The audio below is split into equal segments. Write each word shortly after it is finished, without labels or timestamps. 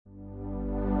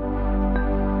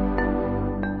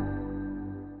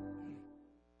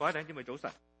各位弟兄姊妹早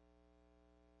晨，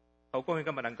好高興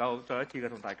今日能夠再一次嘅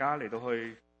同大家嚟到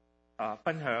去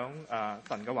分享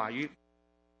神嘅話語。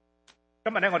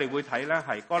今日咧我哋會睇咧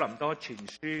係哥林多前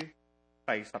書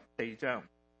第14章，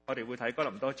我哋會睇哥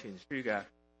林多前書嘅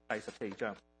第14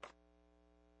章。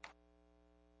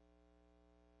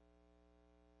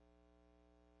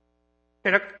其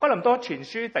實哥林多前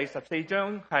書第14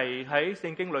章係喺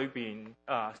聖經裏邊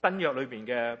新約裏邊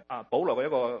嘅保羅嘅一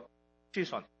個書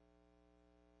信。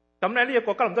咁咧呢一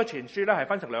個哥林多前書咧係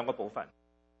分成兩個部分。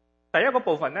第一個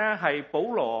部分咧係保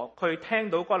羅佢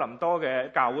聽到哥林多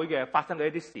嘅教會嘅發生嘅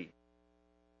一啲事，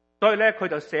所以咧佢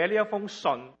就寫呢一封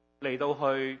信嚟到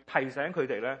去提醒佢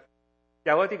哋咧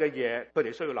有一啲嘅嘢佢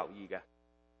哋需要留意嘅。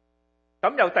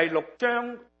咁由第六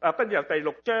章跟住由第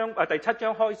7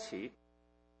章開始，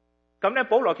咁咧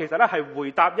保羅其實咧係回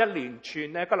答一連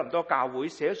串咧哥林多教會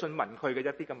寫信問佢嘅一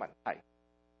啲嘅問題。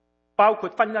包括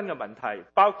婚姻嘅問題，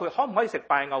包括可唔可以食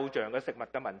拜偶像嘅食物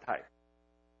嘅問題。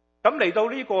咁嚟到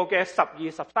呢個嘅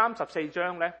12、13、14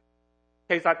章呢，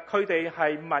其實佢哋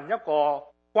係問一個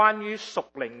關於屬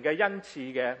靈嘅恩賜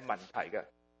嘅問題嘅。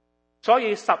所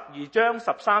以12章、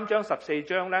13章、14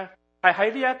章呢，係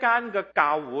喺呢一間嘅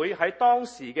教會，喺當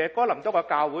時嘅哥林多嘅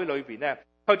教會裏邊呢，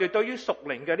佢哋對於屬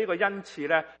靈嘅呢個恩賜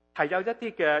呢，係有一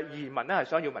啲嘅疑問呢，係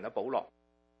想要問到保羅。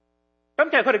咁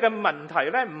其實佢哋嘅問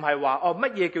題咧，唔係話乜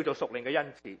嘢叫做屬靈嘅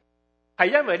恩賜，係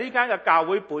因為呢間嘅教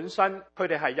會本身，佢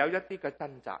哋係有一啲嘅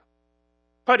掙扎。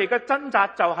佢哋嘅掙扎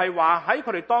就係話喺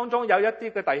佢哋當中有一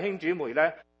啲嘅弟兄姊妹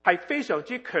咧，係非常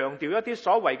之強調一啲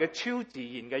所謂嘅超自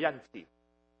然嘅恩賜。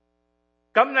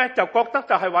咁咧就覺得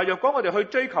就係話，若果我哋去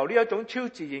追求呢一種超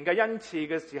自然嘅恩賜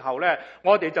嘅時候咧，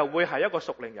我哋就會係一個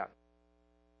屬靈人。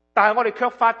但係我哋卻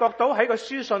發覺到喺個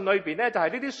書信裏邊咧，就係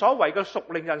呢啲所謂嘅屬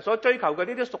靈人所追求嘅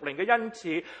呢啲屬靈嘅恩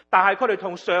賜，但係佢哋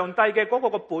同上帝嘅嗰個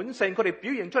嘅本性，佢哋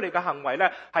表現出嚟嘅行為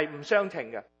咧係唔相稱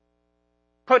嘅。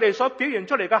佢哋所表現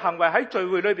出嚟嘅行為喺聚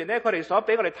會裏邊咧，佢哋所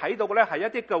俾我哋睇到嘅咧係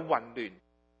一啲嘅混亂，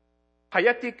係一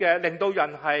啲嘅令到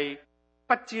人係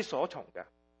不知所從嘅。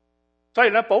所以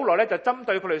咧，保羅咧就針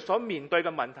對佢哋所面對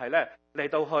嘅問題咧嚟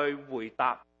到去回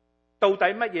答，到底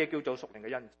乜嘢叫做屬靈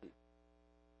嘅恩賜。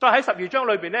所以喺12章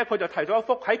裏邊咧，佢就提咗一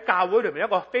幅喺教會裏面一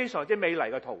個非常之美麗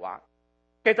嘅圖畫。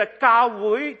其實教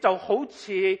會就好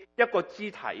似一個肢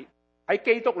體喺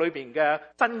基督裏邊嘅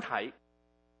身體。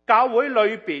教會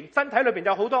裏邊身體裏邊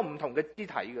有好多唔同嘅肢體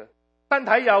嘅，身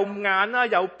體有眼啦，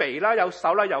有鼻啦，有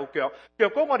手啦，有腳。若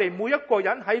果我哋每一個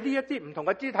人喺呢一啲唔同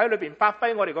嘅肢體裏邊發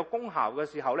揮我哋嘅功效嘅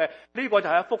時候咧，呢個就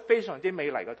係一幅非常之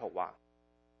美麗嘅圖畫。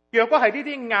若果係呢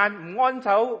啲眼唔安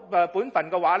守本分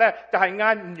嘅話咧，就係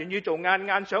眼唔願意做眼，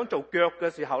眼想做腳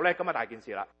嘅時候咧，咁啊大件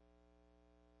事啦。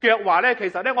腳話咧，其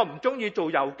實咧我唔中意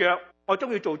做右腳，我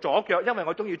中意做左腳，因為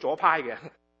我中意左派嘅，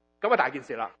咁啊大件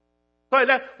事啦。所以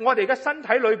咧，我哋嘅身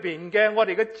體裏邊嘅我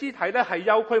哋嘅肢體咧，係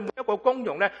有佢每一個功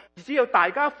用咧，只要大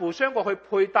家互相過去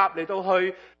配搭嚟到去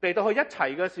一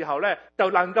齊嘅時候咧，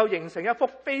就能夠形成一幅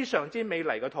非常之美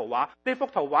麗嘅圖畫。呢幅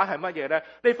圖畫係乜嘢咧？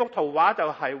呢幅圖畫就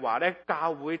係話咧，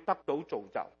教會得到造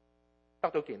就，得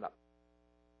到建立。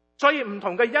所以唔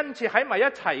同嘅恩賜喺埋一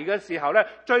齊嘅時候咧，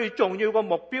最重要嘅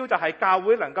目標就係教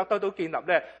會能夠得到建立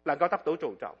咧，能夠得到造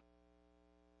就。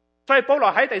所以保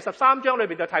羅喺第13章裏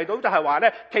邊就提到就係話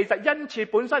咧，其實恩賜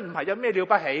本身唔係有咩了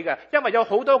不起嘅，因為有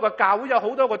好多個教會，有好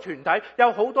多個團體，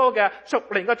有好多嘅屬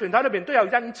靈嘅團體裏邊都有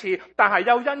恩賜，但係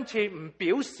有恩賜唔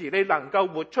表示你能夠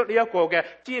活出呢一個嘅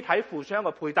肢體互相嘅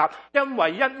配搭，因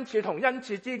為恩賜同恩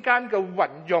賜之間嘅運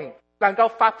用能夠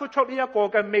發揮出呢一個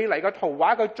嘅美麗嘅圖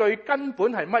畫嘅最根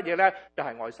本係乜嘢咧？就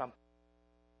係愛心。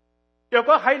若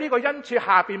果喺呢個恩賜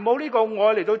下邊冇呢個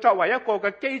愛嚟到作為一個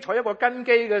嘅基礎、一個根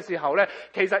基嘅時候咧，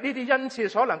其實呢啲恩賜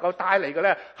所能夠帶嚟嘅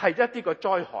咧係一啲嘅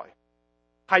災害，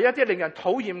係一啲令人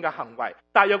討厭嘅行為。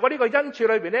但係若果呢個恩賜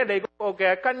裏邊咧，你嗰個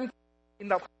嘅根基建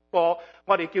立個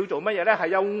我哋叫做乜嘢咧，係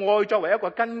有愛作為一個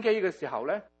根基嘅時候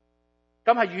咧，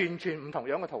咁係完全唔同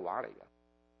樣嘅圖畫嚟嘅。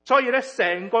所以咧，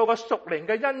成個個屬靈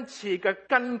嘅恩賜嘅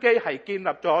根基係建立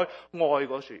咗愛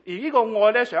嗰處，而呢個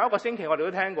愛咧，上一個星期我哋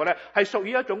都聽過咧，係屬於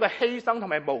一種嘅犧牲同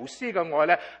埋無私嘅愛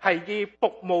咧，係以服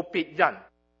務別人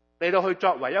嚟到去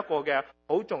作為一個嘅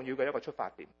好重要嘅一個出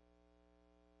發點。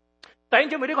弟兄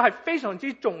姊妹，呢個係非常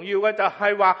之重要嘅，就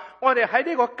係話我哋喺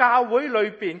呢個教會裏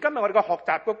邊，今日我哋嘅學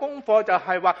習嘅功課就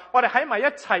係話，我哋喺埋一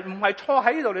齊，唔係坐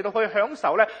喺呢度嚟到去享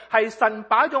受咧，係神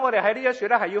擺咗我哋喺呢一處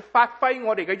咧，係要發揮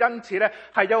我哋嘅恩賜咧，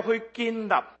係要去建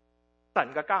立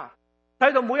神嘅家。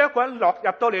睇到每一個人落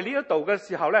入到嚟呢一度嘅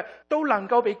時候咧，都能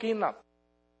夠被建立。呢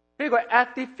個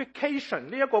edification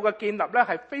呢一個嘅建立咧，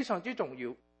係非常之重要。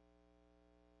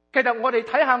其實我哋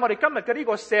睇下我哋今日嘅呢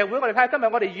個社會，我哋睇下今日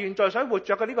我哋現在想活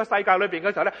着嘅呢個世界裏邊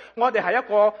嘅時候咧，我哋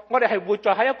係活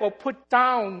在喺一個 put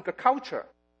down 嘅 culture，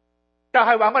 就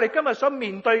係話我哋今日所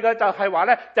面對嘅就係話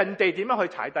咧，人哋點樣去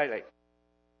踩低你。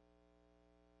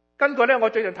根據咧，我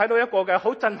最近睇到一個嘅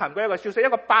好震撼嘅一個消息，一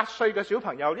個8歲嘅小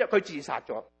朋友，佢自殺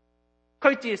咗。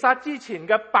佢自殺之前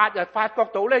嘅8日，發覺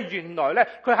到咧，原來咧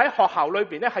佢喺學校裏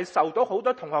邊咧係受到好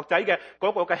多同學仔嘅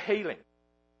嗰個嘅欺凌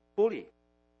bully。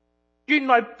原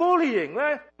來 bullying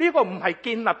咧呢個唔係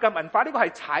建立嘅文化，呢個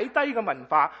係踩低嘅文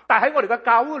化。但係喺我哋嘅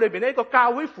教會裏邊呢，呢個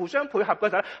教會互相配合嘅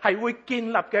時候係會建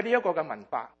立嘅呢一個嘅文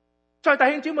化。所以弟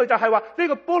兄姊妹就係話呢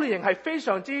個 bullying 係非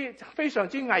常之危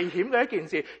險嘅一件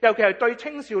事，尤其係對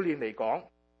青少年嚟講。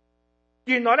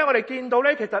原來咧我哋見到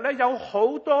咧，其實咧有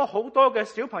好多嘅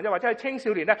小朋友或者係青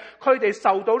少年咧，佢哋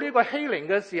受到呢個欺凌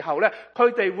嘅時候咧，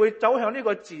佢哋會走向呢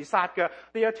個自殺嘅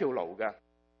呢一條路嘅。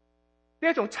呢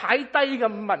一種踩低嘅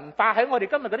文化喺我哋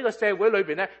今日嘅呢個社會裏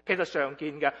邊咧，其實常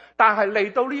見嘅。但係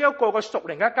嚟到呢一個嘅屬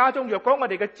靈嘅家中，若果我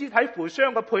哋嘅肢體互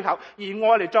相嘅配合，而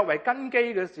愛嚟作為根基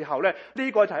嘅時候咧，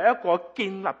呢個就係一個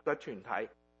建立嘅團體。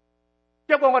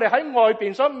一個我哋喺外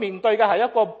邊所面對嘅係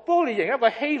一個 bullying、一個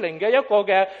欺凌嘅一個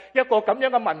咁樣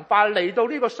嘅文化，嚟到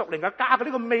呢個屬靈嘅家嘅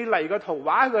呢個美麗嘅圖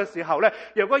畫嘅時候咧，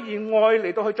若果以愛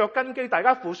嚟到去作根基，大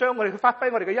家互相我哋去發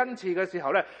揮我哋嘅恩賜嘅時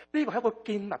候咧，呢個係一個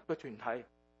建立嘅團體。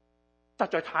實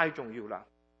在太重要啦！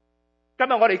今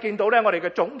日我哋見到咧，我哋嘅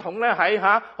總統咧喺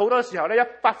好多時候咧，一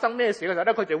發生咩事嘅時候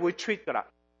咧，佢就會 tweet 噶啦。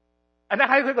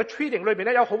喺佢個 tweeting 裏邊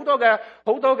咧，有好多嘅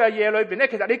嘢裏邊咧，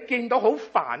其實你見到好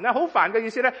煩啦，好煩嘅意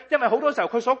思咧，因為好多時候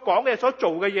佢所講嘅、所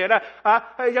做嘅嘢咧，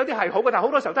有啲係好嘅，但係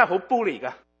好多時候真係好 bully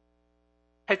嘅，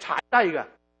係踩低嘅。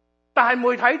但係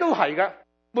媒體都係嘅，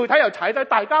媒體又踩低，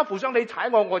大家互相你踩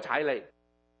我，我踩你。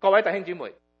各位弟兄姊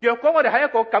妹。若果我哋喺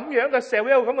一個咁樣嘅社會、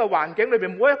一個咁嘅環境裏邊，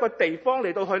每一個地方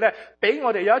嚟到去咧，俾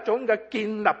我哋有一種嘅建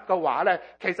立嘅話咧，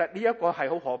其實呢一個係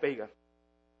好可悲嘅。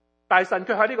但係神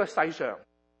卻喺呢個世上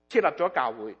設立咗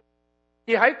教會，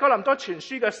而喺哥林多前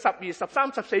書嘅12、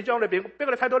13、14章裏邊，俾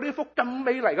我哋睇到呢幅咁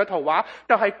美麗嘅圖畫，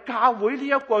就係教會呢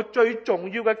一個最重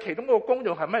要嘅其中一個功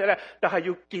用係乜嘢咧？就係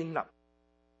要建立。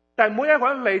但係每一個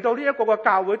人嚟到呢一個嘅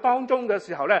教會當中嘅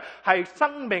時候咧，係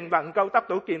生命能夠得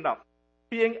到建立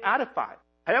 ，being edified。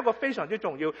係一個非常之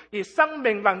重要，而生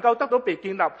命能夠得到被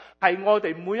建立，係我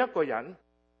哋每一個人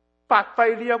發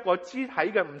揮呢一個肢體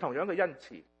嘅唔同樣嘅恩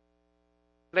賜，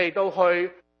嚟到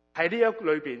去喺呢一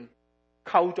裏邊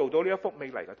構造到呢一幅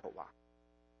美麗嘅圖畫，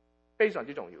非常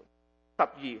之重要。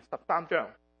12、13章，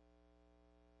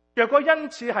若果恩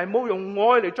賜係冇用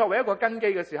愛嚟作為一個根基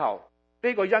嘅時候，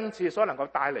呢個恩賜所能夠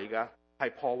帶嚟嘅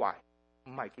係破壞，唔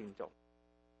係建造。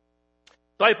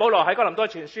所以保羅喺哥林多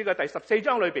前書嘅第14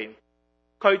章裏邊，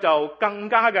佢就更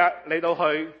加嘅嚟到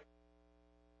去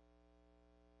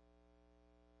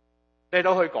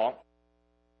講，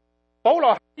保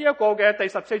羅呢一個嘅第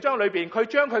14章裏邊，佢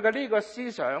將佢嘅呢個思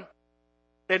想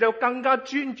嚟到更加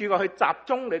專注嘅去集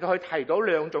中嚟到去提到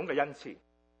兩種嘅恩賜，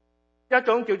一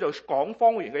種叫做講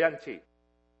方言嘅恩賜，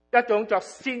一種作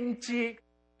先知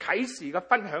啟示嘅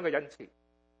分享嘅恩賜。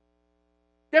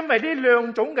因為呢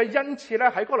兩種嘅恩賜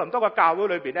咧，喺哥林多嘅教會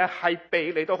裏邊咧，係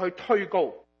被嚟到去推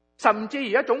高。甚至而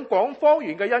一種講方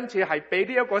言嘅恩賜係比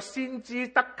呢一個先知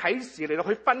得啟示嚟到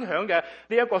去分享嘅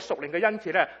呢一個屬靈嘅恩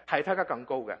賜咧，係睇得更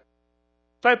高嘅。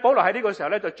所以保羅喺呢個時候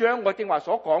咧，就將我正話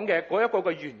所講嘅嗰一個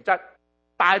嘅原則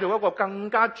帶到一個更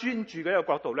加專注嘅一個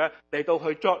角度咧，嚟到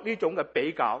去作呢種嘅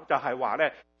比較，就係話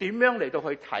咧點樣嚟到去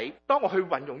睇。當我去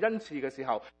運用恩賜嘅時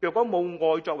候，若果冇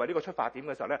愛作為呢個出發點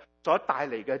嘅時候咧，所帶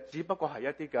嚟嘅只不過係一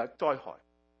啲嘅災害。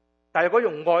但係如果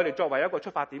用愛嚟作為一個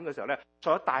出發點嘅時候咧，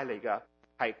所帶嚟嘅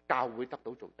係教會得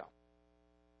到造就。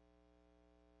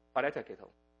我哋一齊祈禱。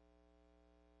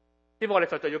希望我哋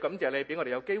實在要感謝你，俾我哋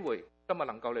有機會今日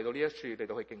能夠嚟到呢一處嚟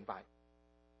到去敬拜。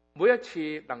每一次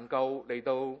能夠嚟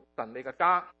到神你嘅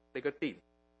家、你嘅殿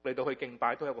嚟到去敬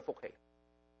拜，都係一個福氣。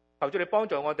求主你幫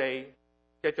助我哋，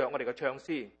藉着我哋嘅唱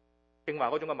詩、敬拜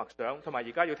嗰種嘅默想，同埋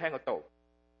而家要聽嘅道，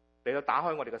嚟到打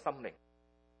開我哋嘅心靈，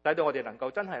使到我哋能夠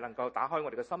真係能夠打開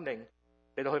我哋嘅心靈，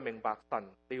嚟到去明白神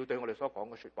你要對我哋所講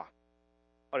嘅說話。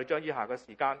我哋將以下嘅時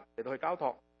間嚟到去交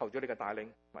託，求主你嘅帶領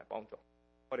同埋幫助。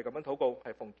我哋咁樣禱告，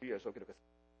係奉主耶穌基督嘅名。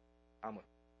阿門。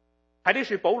喺呢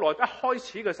處保羅一開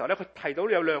始嘅時候咧，佢提到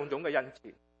有兩種嘅恩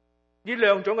賜。呢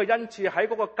兩種嘅恩賜喺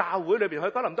嗰個教會裏邊，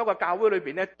喺哥林多嘅教會裏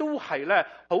邊咧，都係咧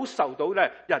好受到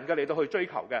咧人嘅嚟到去追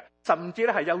求嘅，甚至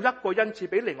咧係有一個恩賜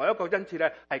比另外一個恩賜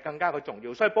咧係更加嘅重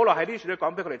要。所以保羅喺呢處咧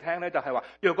講俾佢哋聽咧，就係話，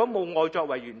如果冇愛作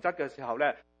為原則嘅時候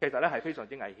咧，其實咧係非常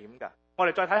之危險㗎。我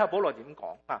哋再睇下保羅點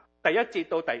講啊，第一節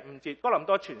到第五節，哥林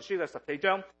多前書嘅14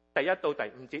章第1到第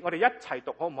5節，我哋一齊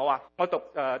讀好唔好啊？我讀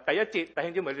第一節，弟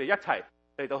兄姊妹你哋一齊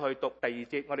嚟到去讀第2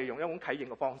節，我哋用一種啟應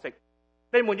嘅方式。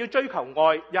你們要追求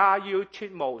愛，也要切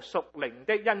慕屬靈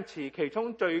的恩賜，其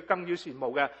中最更要羨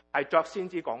慕嘅係作先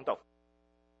知講道。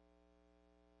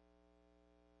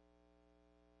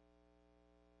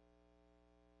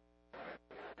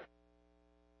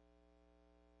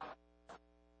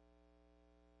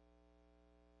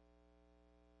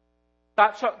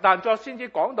但作先知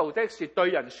講道的是對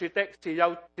人說的，是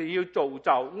要造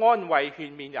就、安慰、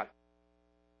勸勉人。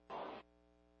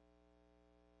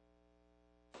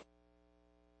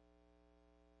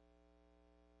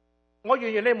我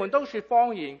願意你們都說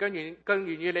方言，更願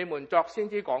意你們作先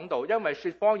知講道，因為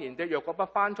說方言的若果不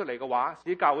翻出嚟嘅話，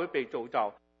使教會被造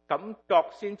就，咁作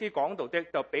先知講道的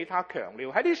就比他強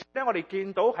了。喺呢處咧，我哋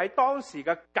見到喺當時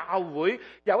嘅教會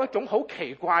有一種好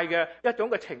奇怪嘅一種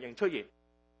嘅情形出現。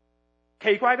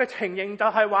奇怪嘅情形就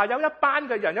係話有一班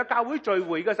嘅人有教會聚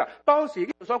會嘅時候，當時呢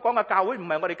度所講嘅教會唔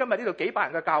係我哋今日呢度幾百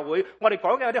人嘅教會，我哋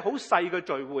講嘅有啲好細嘅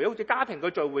聚會，好似家庭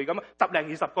嘅聚會咁，10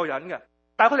零20個人嘅。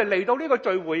但係佢哋嚟到呢個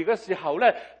聚會嘅時候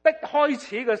咧，一開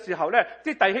始嘅時候咧，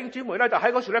啲弟兄姊妹咧就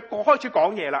喺嗰時咧開始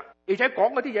講嘢啦，而且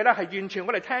講嗰啲嘢咧係完全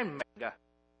我哋聽唔明嘅。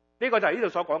呢個就係呢度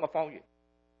所講嘅方言。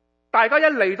大家一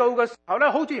嚟到嘅時候咧，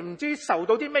好似唔知受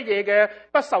到啲乜嘢嘅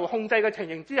不受控制嘅情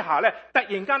形之下咧，突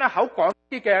然間咧口講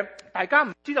啲嘅，大家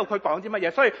唔知道佢講啲乜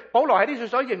嘢。所以保羅喺呢處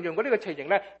所形容嘅呢個情形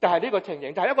咧，就係呢個情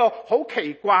形，就係一個好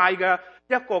奇怪嘅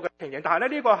一個嘅情形。但係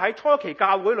咧呢個喺初期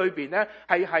教會裏邊咧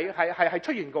係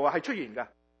出現過，係出現嘅。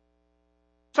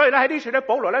所以咧喺呢處咧，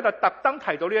保羅咧就特登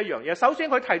提到呢一樣嘢。首先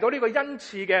佢提到呢個恩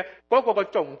賜嘅嗰個嘅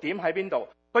重點喺邊度？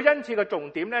個恩賜嘅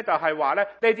重點咧就係話咧，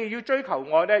你哋要追求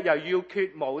愛咧，又要缺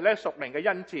無咧屬靈嘅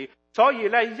恩賜。所以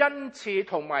咧恩賜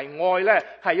同埋愛咧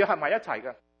係要合埋一齊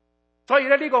嘅。所以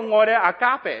咧呢個愛咧阿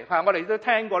加比我哋都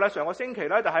聽過咧，上個星期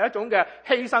咧就係一種嘅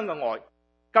犧牲嘅愛。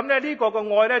咁咧呢個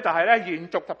嘅愛咧就係咧延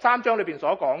續13章裏邊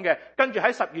所講嘅，跟住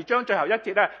喺12章最後一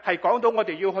節咧係講到我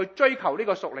哋要去追求呢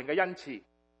個屬靈嘅恩賜。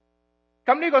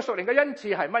咁呢個屬靈嘅恩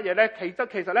賜係乜嘢咧？其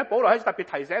實咧，保羅喺特別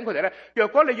提醒佢哋咧，若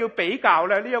果你要比較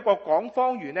咧呢一個講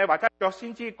方言咧，或者作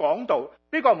先知講道，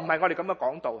呢個唔係我哋咁嘅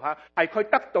講道嚇，係佢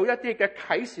得到一啲嘅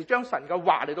啟示，將神嘅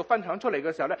話嚟到分享出嚟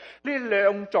嘅時候咧，呢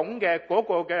兩種嘅嗰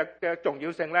個嘅重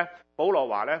要性咧，保羅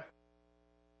話咧，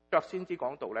作先知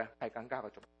講道咧係更加嘅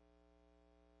重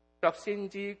要，作先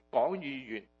知講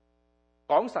預言、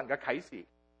講神嘅啟示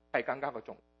係更加嘅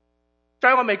重要。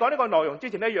在我未講呢個內容之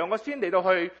前咧，讓我先嚟到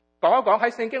去講一講喺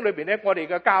聖經裏邊咧，我哋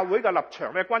嘅教會嘅立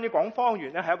場咧，關於講方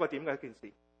言咧係一個點嘅一件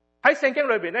事。喺聖經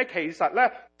裏邊咧，其實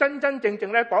咧真真正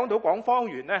正咧講到講方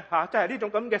言咧嚇，即係呢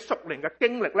種咁嘅屬靈嘅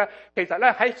經歷咧，其實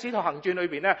咧喺使徒行傳裏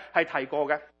邊咧係提過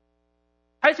嘅。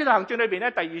喺使徒行傳裏邊咧，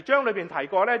第2章裏邊提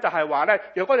過咧，就係話咧，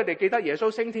如果你哋記得耶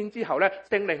穌升天之後咧，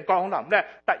聖靈降臨咧，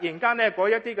突然間咧嗰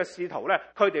一啲嘅使徒咧，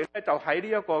佢哋咧就喺呢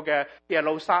一個嘅耶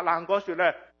路撒冷嗰處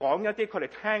咧講一啲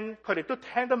佢哋都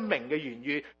聽得明嘅言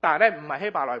語，但係咧唔係希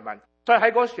伯來文，所以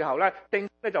喺嗰時候咧，聖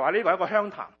咧就話呢個係一個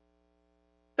鄉談，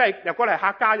即係如果你係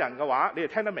客家人嘅話，你哋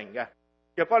聽得明嘅；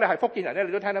若果你係福建人咧，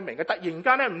你都聽得明嘅。突然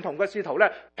間咧，唔同嘅使徒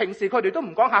咧，平時佢哋都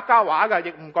唔講客家話嘅，亦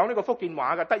唔講呢個福建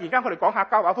話嘅。突然間佢哋講客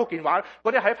家話、福建話，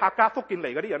嗰啲喺客家、福建嚟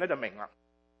嗰啲人咧就明啦。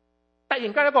突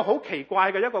然間一個好奇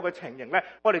怪嘅一個嘅情形咧，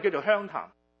我哋叫做鄉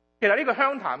談。其實呢個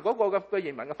鄉談嗰個嘅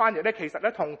原文嘅翻譯咧，其實咧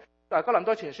同哥林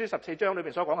多前書14章裏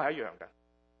邊所講係一樣嘅。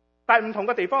但係唔同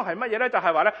嘅地方係乜嘢咧？就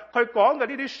係話咧，佢講嘅呢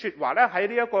啲説話咧，喺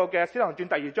呢一個嘅使徒行傳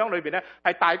第2章裏邊咧，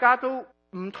係大家都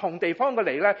唔同地方嘅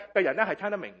嚟咧嘅人咧係聽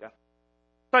得明嘅。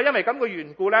所以因為咁嘅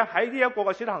緣故咧，喺呢一個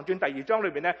嘅使徒行傳第2章裏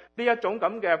邊咧，呢一種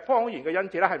咁嘅方言嘅恩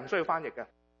賜咧係唔需要翻譯嘅，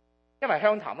因為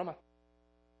鄉談啊嘛。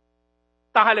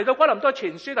但係嚟到哥林多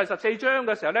前書第14章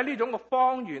嘅時候咧，呢種嘅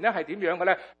方言咧係點樣嘅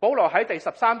咧？保羅喺第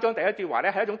13章第1節話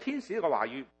咧係一種天使嘅話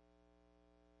語，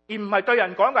而唔係對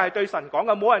人講嘅，係對神講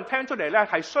嘅，冇人聽出嚟咧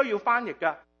係需要翻譯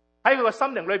嘅。喺佢個心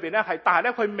靈裏邊咧係，但係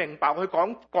咧佢明白佢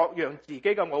講各樣自己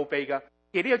嘅奧秘嘅，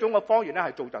而呢一種嘅方言咧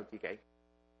係造就自己。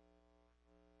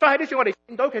所以喺呢處我哋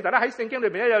見到，其實咧喺聖經裏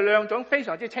邊咧有兩種非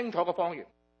常之清楚嘅方言，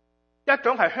一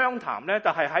種係鄉談咧，就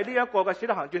係喺呢一個嘅使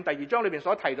徒行傳第2章裏邊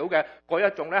所提到嘅嗰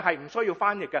一種咧，係唔需要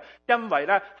翻譯嘅，因為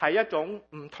咧係一種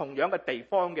唔同樣嘅地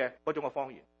方嘅嗰種嘅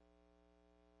方言。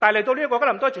但係嚟到呢一個哥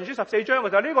林多前書14章嘅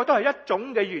時候，呢個都係一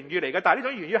種嘅言語嚟嘅，但係呢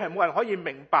種言語係冇人可以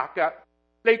明白嘅。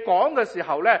你講嘅時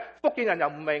候咧，福建人又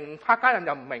唔明，客家人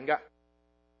又唔明嘅。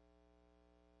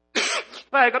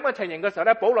喺咁嘅情形嘅時候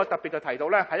咧，保羅特別就提到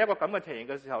咧，喺一個咁嘅情形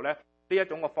嘅時候咧，呢一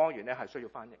種嘅方言咧係需要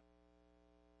翻譯。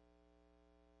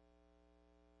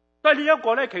所以呢一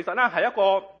個咧，其實咧係一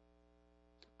個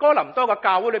哥林多嘅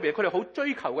教會裏邊，佢哋好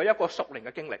追求嘅一個屬靈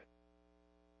嘅經歷。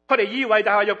佢哋以為就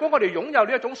係若果我哋擁有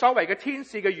呢一種所謂嘅天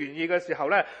使嘅原意嘅時候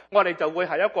咧，我哋就會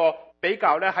係一個比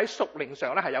較咧喺屬靈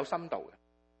上咧係有深度嘅。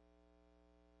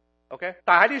OK，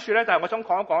 但係喺呢處咧就係我想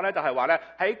講一講咧，就係話咧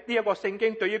喺呢一個聖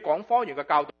經對於講方言嘅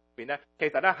教導入邊咧，其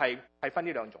實咧係分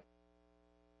呢兩種。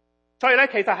所以咧，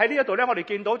其實喺呢一度咧，我哋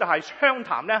見到就係商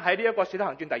談咧喺呢一個使徒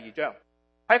行傳第2章，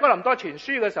喺哥林多前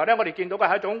書嘅時候咧，我哋見到嘅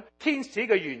係一種天使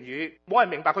嘅言語，冇人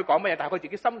明白佢講乜嘢，但係佢自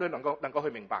己心裏能夠去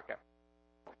明白嘅。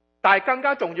但係更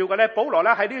加重要嘅咧，保羅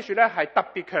咧喺呢處咧係特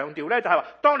別強調咧，就係話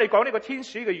當你講呢個天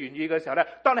使嘅言語嘅時候咧，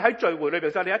當你喺聚會裏邊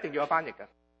嘅時候，你一定要有翻譯嘅。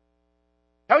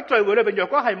喺聚會裏邊，若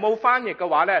果係冇翻譯嘅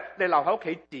話咧，你留喺屋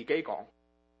企自己講。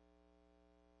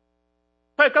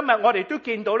所以今日我哋都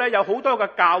見到咧，有好多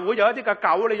嘅教會，有一啲嘅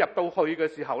教會，你入到去嘅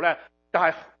時候咧，就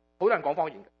係好多人講方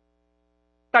言嘅。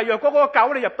但係若果嗰個教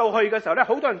會你入到去嘅時候咧，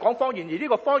好多人講方言，而呢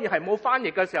個方言係冇翻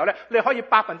譯嘅時候咧，你可以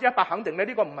100%肯定咧，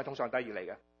呢個唔係從上帝而嚟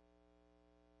嘅。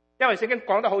因為聖經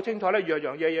講得好清楚咧，樣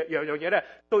樣嘢咧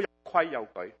都有規有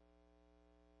矩。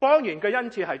方言嘅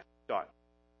恩賜係存在，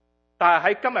但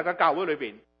係喺今日嘅教會裏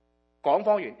邊講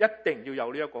方言一定要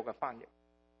有呢一個嘅翻譯。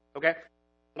OK，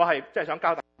 我係即係想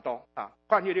交代多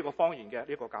關於呢個方言嘅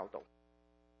呢個教導。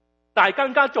但係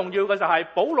更加重要嘅就係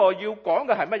保羅要講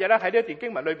嘅係乜嘢咧？喺呢一段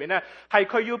經文裏邊咧，係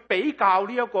佢要比較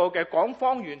呢一個嘅講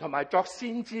方言同埋作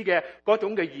先知嘅嗰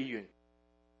種嘅意願。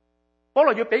保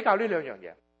羅要比較呢兩樣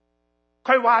嘢。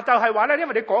佢話就係話咧，因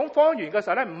為你講方言嘅時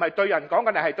候咧，唔係對人講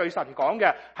嘅，你係對神講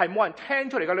嘅，係冇人聽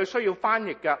出嚟嘅，你需要翻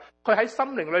譯嘅。佢喺心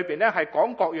靈裏邊咧係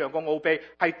講各樣嘅奧秘，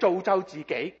係造就自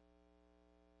己。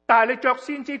但係你作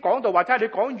先知講道，或者係你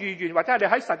講預言，或者係你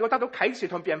喺神嗰得到啟示，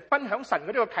同別人分享神嗰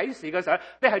呢個啟示嘅時候，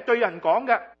你係對人講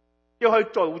嘅，要去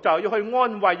造就，要去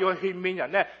安慰，要去勸勉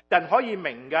人咧，人可以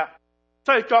明嘅。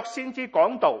所以作先知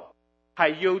講道係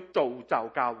要造就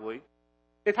教會。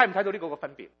你睇唔睇到呢個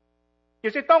分別？其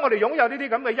實當我哋擁有呢啲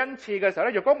咁嘅恩賜嘅時候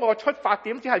咧，如果我出發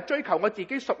點只係追求我自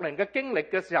己屬靈嘅經歷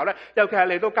嘅時候咧，尤其係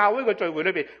嚟到教會嘅聚會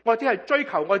裏邊，我只係追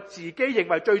求我自己認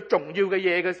為最重要嘅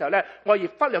嘢嘅時候咧，我而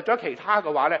忽略咗其他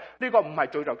嘅話咧，呢個唔係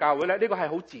造就教會咧，呢個係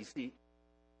好自私。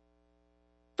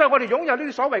所以我哋擁有呢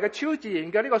啲所謂嘅超自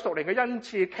然嘅呢個屬靈嘅恩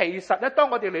賜，其實咧，當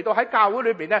我哋嚟到喺教會裏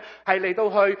邊咧，係嚟到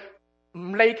去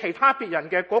唔理其他別人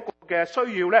嘅嗰個嘅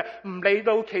需要咧，唔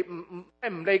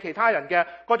理其他人嘅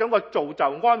嗰種嘅造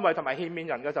就、安慰同埋勸勉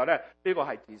人嘅時候咧，呢個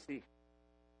係自私。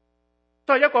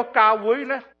所以一個教會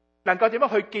咧，能夠點樣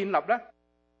去建立咧？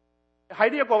喺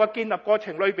呢一個嘅建立過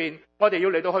程裏邊，我哋要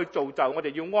嚟到去造就，我哋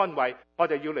要安慰，我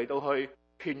哋要嚟到去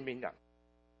勸勉人。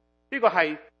呢個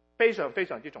係非常非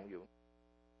常之重要。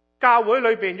教會裏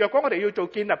邊，若果我哋要做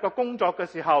建立嘅工作嘅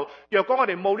時候，若果我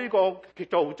哋冇呢個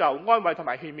造就、安慰同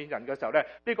埋勸勉人嘅時候咧，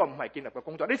呢個唔係建立嘅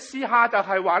工作。你試下就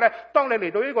係話咧，當你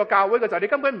嚟到呢個教會嘅時候，你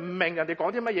根本唔明人哋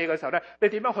講啲乜嘢嘅時候咧，你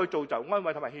點樣去造就、安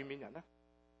慰同埋勸勉人咧？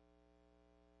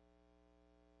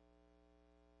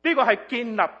呢個係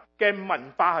建立嘅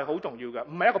文化係好重要嘅，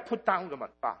唔係一個 put down 嘅文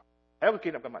化，係一個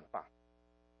建立嘅文化。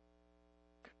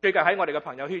最近喺我哋嘅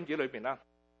朋友圈子裏邊啦，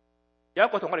有一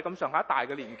個同我哋咁上下大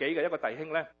嘅年紀嘅一個弟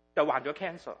兄咧，就患咗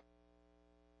cancer。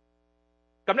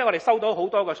咁咧，我哋收到好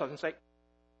多個信息，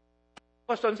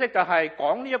個信息就係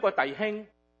講呢一個弟兄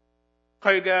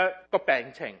佢嘅個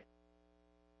病情，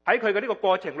喺佢嘅呢個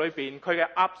過程裏邊，佢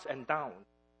嘅 ups and down。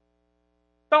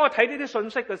當我睇呢啲信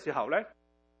息嘅時候咧，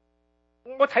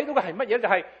我睇到嘅係乜嘢？就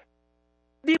係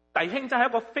呢弟兄真係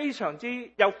一個非常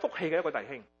之有福氣嘅一個弟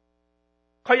兄。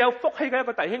佢有福氣嘅一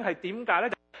個弟兄係點解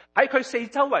咧？喺佢四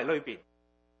周圍裏邊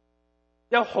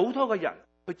有好多個人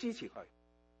去支持佢，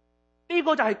呢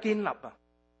個就係建立啊！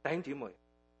弟兄姊妹，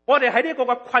我哋喺呢個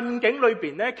嘅困境裏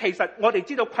邊咧，其實我哋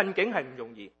知道困境係唔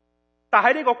容易，但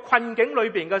喺呢個困境裏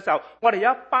邊嘅時候，我哋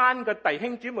有一班嘅弟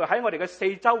兄姊妹喺我哋嘅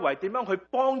四周圍，點樣去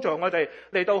幫助我哋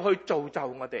嚟到去造就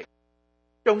我哋，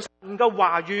用神嘅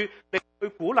話語嚟去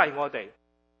鼓勵我哋，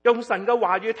用神嘅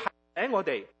話語提醒我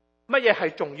哋乜嘢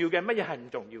係重要嘅，乜嘢係唔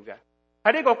重要嘅。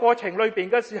喺呢個過程裏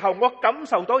邊嘅時候，我感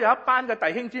受到有一班嘅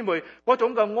弟兄姊妹嗰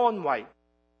種嘅安慰，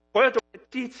嗰一種嘅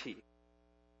支持。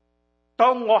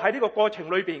當我喺呢個過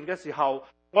程裏邊嘅時候，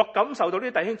我感受到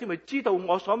啲弟兄姊妹知道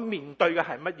我所面對嘅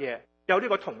係乜嘢，有呢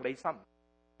個同理心。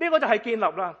呢個就係建立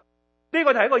啦，呢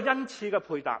個就係一個恩賜嘅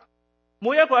配搭。每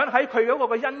一個人喺佢嗰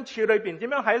個嘅恩賜裏邊，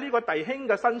點樣喺呢個弟兄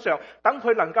嘅身上，等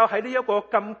佢能夠喺呢一個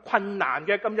咁困難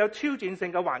嘅、咁有挑戰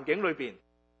性嘅環境裏邊，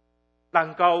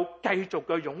能夠繼續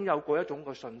嘅擁有嗰一種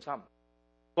嘅信心，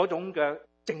嗰種嘅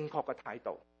正確嘅態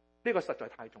度，呢個實在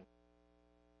太重要。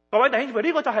各位弟兄姊妹，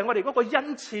呢個就係我哋嗰個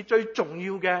恩賜最重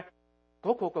要嘅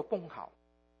嗰個嘅功效，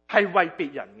係為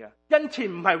別人嘅。恩賜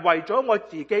唔係為咗我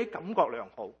自己感覺良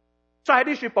好。就喺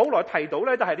呢處保羅提到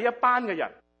咧，就係呢一班嘅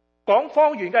人，講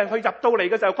方言嘅人，佢入到嚟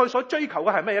嘅時候，佢所追求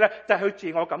嘅係乜嘢咧？就係佢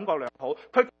自我感覺良好，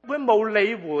佢根本冇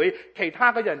理會其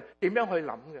他嘅人點樣去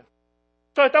諗嘅。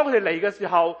所以當佢哋嚟嘅時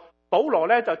候，保羅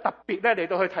咧就特別咧嚟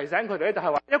到去提醒佢哋咧，就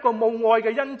係話一個冇愛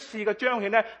嘅恩賜嘅彰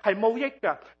顯咧係冇益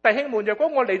㗎。弟兄們，若果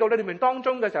我嚟到你哋當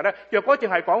中嘅時候咧，若果淨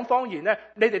係講方言咧，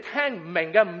你哋聽唔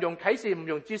明嘅，唔用啟示，唔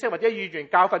用知識或者語言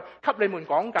教訓給你們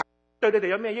講解，對你哋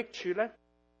有咩益處咧？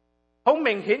好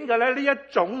明顯嘅咧，呢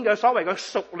一種嘅所謂嘅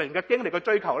屬靈嘅經歷嘅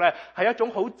追求咧，係一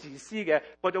種好自私嘅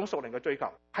嗰種屬靈嘅追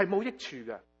求，係冇益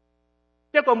處嘅。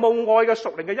一個冇愛嘅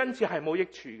屬靈嘅恩賜係冇益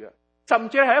處嘅，甚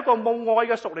至係一個冇愛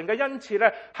嘅屬靈嘅恩賜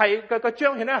咧，係嘅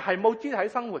彰顯咧係冇肢體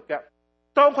生活嘅。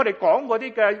當佢哋講嗰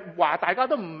啲嘅話，大家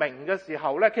都唔明嘅時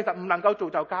候咧，其實唔能夠造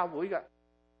就教會嘅。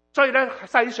所以咧，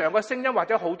世上嘅聲音或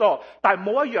者好多，但係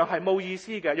冇一樣係冇意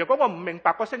思嘅。如果我唔明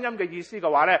白個聲音嘅意思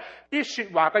嘅話咧，啲說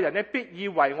話嘅人咧，必以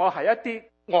為我係一啲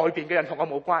外邊嘅人，同我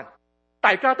冇關。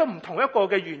大家都唔同一個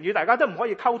嘅言語，大家都唔可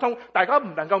以溝通，大家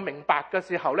唔能夠明白嘅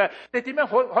時候咧，你點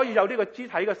樣可以有呢個肢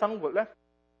體嘅生活咧？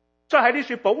所以喺呢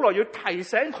處保羅要提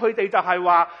醒佢哋，就係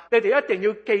話你哋一定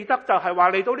要記得，就係話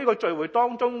嚟到呢個聚會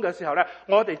當中嘅時候咧，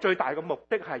我哋最大嘅目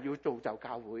的係要造就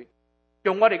教會。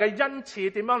用我哋嘅恩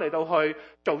賜點樣嚟到去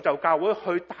造就教會，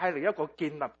去帶嚟一個建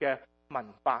立嘅文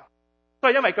化。所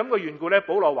以因為咁嘅緣故咧，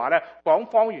保羅話咧，講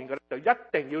方言嘅就一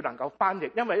定要能夠翻譯，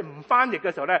因為唔翻譯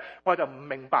嘅時候咧，我就唔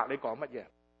明白你講乜嘢，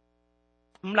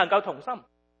唔能夠同心。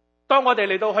當我哋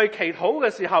嚟到去祈禱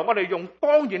嘅時候，我哋用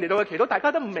方言嚟到去祈禱，大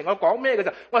家都唔明我講咩嘅時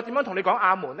候，我點樣同你講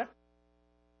阿門呢？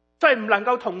即係唔能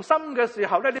夠同心嘅時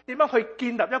候咧，你點樣去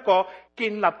建立一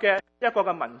個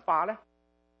嘅文化咧？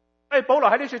保羅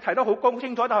喺呢處提得好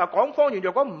清楚，就係講方言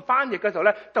若果唔翻譯嘅時候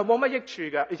咧，就冇乜益處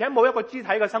嘅，而且冇一個肢體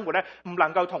嘅生活咧，唔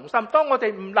能夠同心。當我哋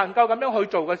唔能夠咁樣去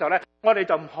做嘅時候咧，我哋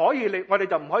就唔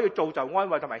可以造就安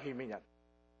慰同埋勸勉人。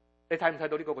你睇唔睇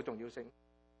到呢個嘅重要性？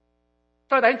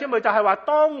所以弟兄姊妹就係話，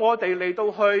當我哋嚟到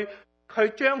去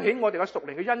彰顯我哋嘅屬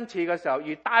靈嘅恩賜嘅時候，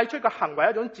而帶出嘅行為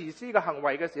一種自私嘅行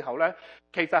為嘅時候咧，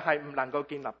其實係唔能夠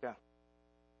建立嘅。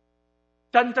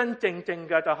真真正正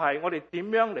嘅就係我哋點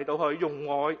樣嚟到去用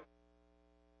愛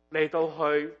嚟到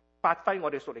去發揮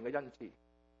我哋屬靈嘅恩賜。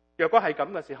若果係咁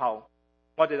嘅時候，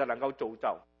我哋就能夠造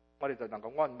就，我哋就能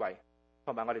夠安慰，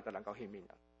同埋我哋就能夠勸勉人。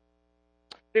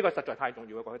呢個實在太重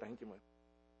要嘅，各位弟兄姊妹。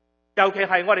尤其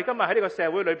係我哋今日喺呢個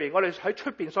社會裏邊，我哋喺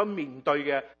出邊所面對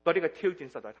嘅嗰啲嘅挑戰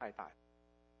實在太大。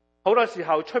好多時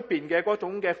候出邊嘅嗰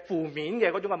種嘅負面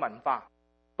嘅嗰種嘅文化，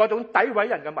嗰種詆毀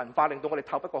人嘅文化，令到我哋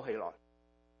透不過氣來。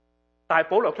但係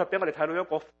保羅卻俾我哋睇到一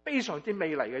個非常之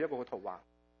美麗嘅一個圖畫。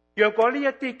若果呢一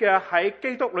啲嘅喺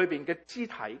基督裏邊嘅肢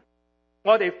體，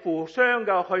我哋互相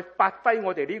嘅去發揮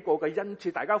我哋呢個嘅恩賜，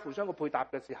大家互相嘅配搭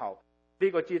嘅時候，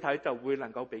呢個肢體就會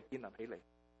能夠被建立起嚟。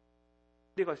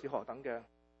呢個是何等嘅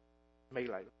美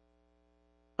麗！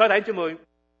所以弟兄姊妹，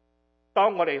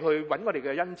當我哋去揾我哋嘅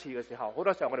恩賜嘅時候，好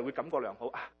多時候我哋會感覺良好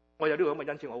啊！我有呢個咁嘅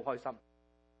恩賜，我好開心。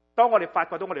當我哋發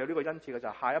覺到我哋有呢個恩賜嘅時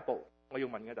候，下一步我要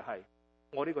問嘅就係，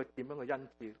我呢個點樣嘅恩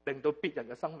賜令到別人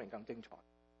嘅生命更精彩？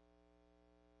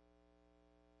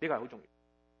呢個係好重要。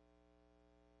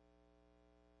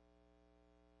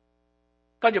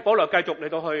跟住保羅繼續嚟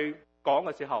到去講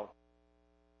嘅時候，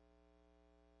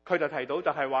佢就提到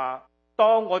就係話，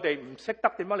當我哋唔識得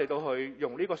點樣嚟到去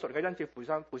用呢個屬靈嘅恩賜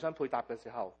互相配搭嘅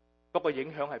時候，嗰個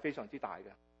影響係非常之大嘅。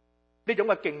呢種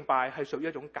嘅敬拜係屬於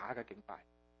一種假嘅敬拜，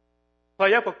佢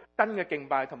係一個真嘅敬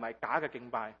拜同埋假嘅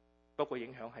敬拜，嗰個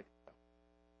影響係點樣？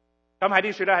咁喺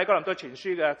呢處咧，喺哥林多前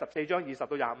書嘅14章20到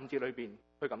25節裏邊，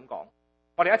佢咁講。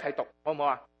我哋一齊讀好唔好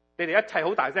啊？你哋一齊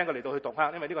好大聲嘅嚟到去讀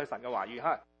哈，因為呢個係神嘅話語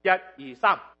哈。1、2、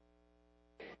3，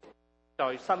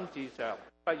在心志上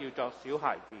不要作小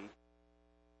孩子，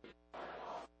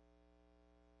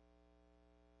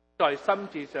在心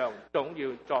志上總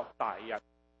要作大人。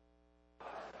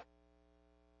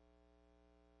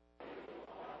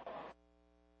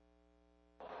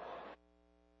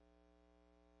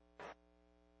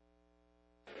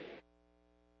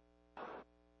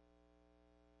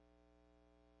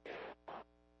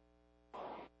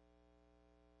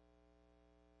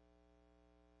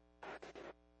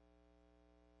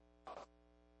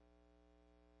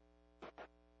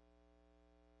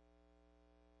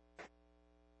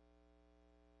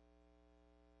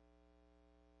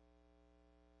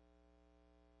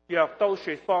若都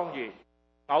說方言，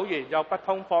偶然有不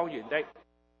通方言的，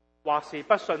或是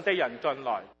不信的人進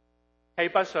來，豈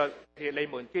不說你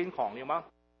們堅狂了嗎？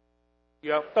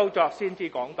若都作先知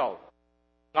講道，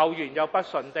偶然有不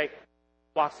信的，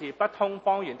或是不通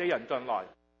方言的人進來，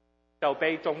就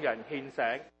被眾人勸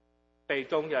醒，被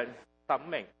眾人審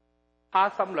明，他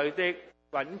心裏的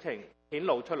隱情顯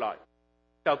露出來，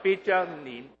就必將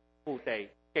臉覆地，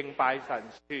敬拜神，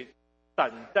說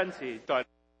神真是在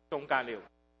中間了。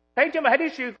弟兄姊妹，喺呢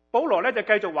處保羅咧就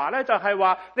繼續話咧，就係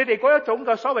話你哋嗰一種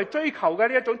嘅所謂追求嘅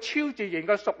呢一種超自然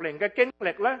嘅屬靈嘅經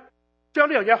歷咧，將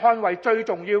呢樣嘢看為最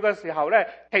重要嘅時候咧，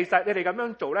其實你哋咁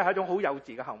樣做咧係一種好幼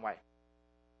稚嘅行為，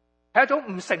係一種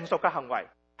唔成熟嘅行為，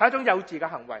係一種幼稚嘅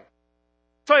行為。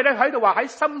所以咧喺度話喺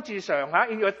心智上吓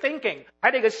 ，in your thinking，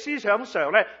 喺你嘅思想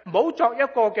上咧，唔好作一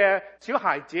個嘅小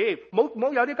孩子，唔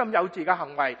好有啲咁幼稚嘅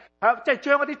行為吓，即係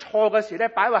將一啲錯嘅事咧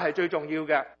擺為係最重要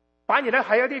嘅，反而咧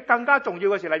喺一啲更加重要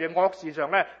嘅事，例如惡事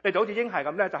上咧，你就好似嬰孩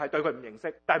咁咧，就係對佢唔認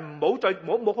識，但係唔好去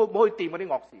掂嗰啲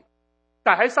惡事。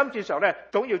但係喺心智上咧，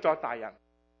總要作大人。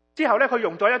之後咧，佢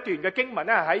用咗一段嘅經文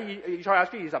咧，喺以賽亞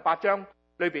書28章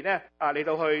裏邊咧嚟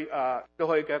到去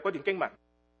嘅嗰段經文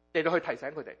嚟到去提醒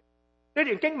佢哋。呢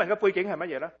段經文嘅背景係乜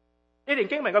嘢咧？呢段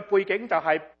經文嘅背景就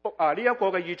係呢一個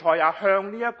嘅以賽亞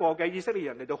向呢一個嘅以色列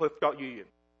人嚟到去作預言，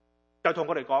就同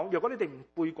我哋講：若果你哋唔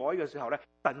悔改嘅時候咧，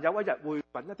神有一日會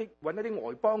揾一啲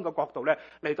外邦嘅國度咧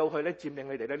嚟到去咧佔領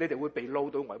你哋咧，你哋會被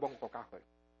擄到外邦嘅國家去。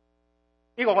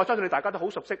呢個我相信你大家都好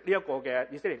熟悉呢一個嘅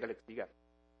以色列嘅歷史嘅。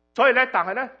所以咧，但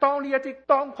係咧，當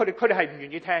佢哋係唔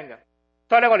願意聽嘅。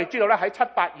所以咧，我哋知道咧喺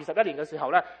721年嘅時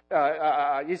候咧，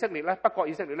以色列咧，北國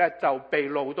以色列咧就被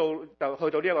擄到就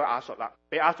去到呢一個亞述啦，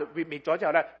被亞述滅咗之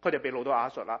後咧，佢哋被擄到亞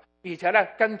述啦，而且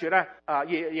咧跟住咧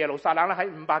耶路撒冷咧喺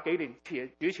500幾年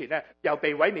主前咧又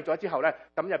被毀滅咗之後咧，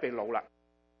咁就被擄啦。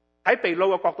喺被擄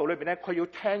嘅角度裏邊咧，佢要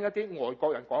聽一啲外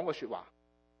國人講嘅說話，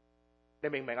你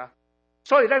明唔明啊？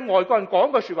所以咧，外國人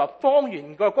講嘅說話，方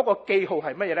言嘅嗰個記號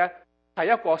係乜嘢咧？係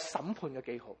一個審判嘅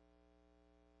記號，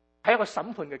係一個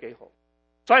審判嘅記號。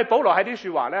所以保羅喺啲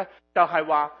說話咧，就係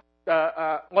話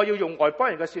我要用外邦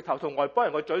人嘅舌頭同外邦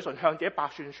人嘅嘴唇向這百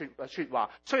姓說話。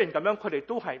雖然咁樣，佢哋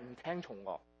都係唔聽從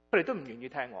我，佢哋都唔願意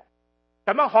聽我。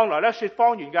咁樣看來咧，說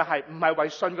方言嘅係唔係為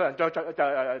信嘅人作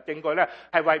證據咧？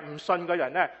係為唔信嘅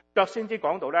人咧作先知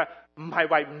講道咧？唔係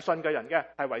為唔信嘅人嘅，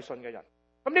係為信嘅人。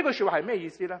咁呢句說話係咩意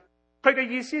思咧？佢嘅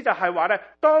意思就係話咧，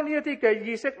當呢一啲嘅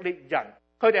以色列人，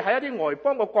佢哋喺一啲外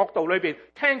邦嘅國度裏邊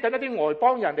聽緊一啲外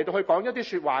邦人嚟到去講一啲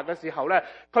說話嘅時候咧，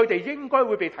佢哋應該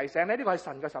會被提醒咧，呢個係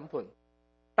神嘅審判。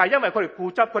但係因為佢哋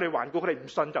固執，佢哋頑固，佢哋唔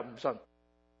信就唔信。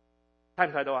睇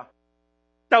唔睇到啊？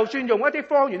就算用一啲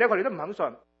方言咧，佢哋都唔肯信。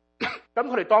咁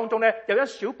佢哋當中咧有一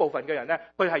小部分嘅人咧，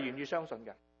佢係願意相信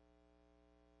嘅。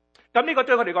咁呢個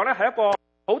對佢哋講咧係一個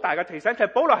好大嘅提醒。其實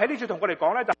保羅喺呢處同我哋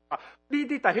講咧，就話呢啲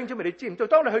弟兄姊妹，你知唔知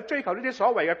道？當你去追求呢啲所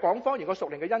謂嘅講方言個屬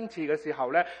靈嘅恩賜嘅時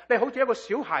候咧，你好似一個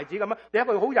小孩子咁樣，你一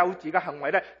個好幼稚嘅行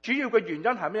為咧。主要嘅原因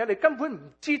係咩？你根本唔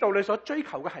知道你所追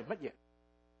求嘅係乜嘢，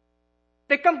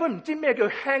你根本唔知咩叫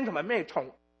輕同埋咩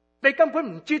重，你根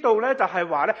本唔知道咧，就係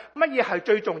話咧乜嘢係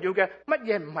最重要嘅，乜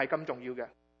嘢唔係咁重要嘅。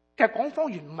其實講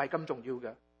方言唔係咁重要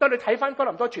嘅。當你睇翻哥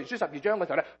林多前書12章嘅時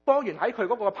候咧，方言喺佢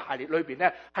嗰個排列裏邊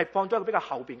咧，係放咗一個比較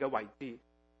後邊嘅位置。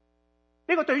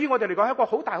呢個對於我哋嚟講係一個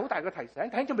好大好大嘅提醒。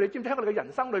聽眾們，你知唔知喺我哋嘅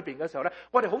人生裏邊嘅時候咧，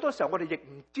我哋好多時候我哋亦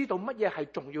唔知道乜嘢係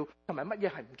重要同埋乜嘢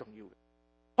係唔重要嘅。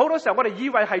好多時候我哋以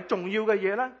為係重要嘅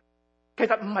嘢咧，其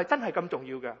實唔係真係咁重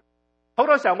要嘅。好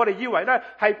多時候我哋以為咧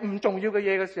係唔重要嘅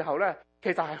嘢嘅時候咧，其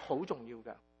實係好重要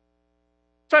嘅。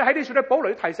所以喺呢處咧，保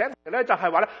羅提醒咧就係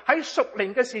話咧，喺屬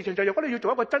靈嘅事情上，如果你要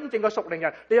做一個真正嘅屬靈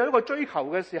人，你有一個追求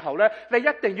嘅時候咧，你一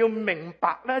定要明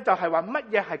白咧，就係話乜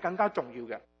嘢係更加重要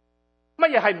嘅，乜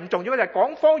嘢係唔重要嘅。就係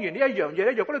講方言呢一樣嘢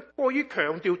咧，如果你過於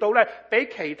強調到咧，比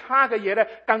其他嘅嘢咧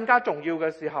更加重要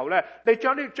嘅時候咧，你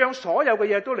將所有嘅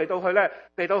嘢都嚟到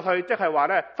去即係話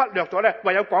咧忽略咗咧，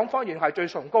唯有講方言係最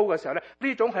崇高嘅時候咧，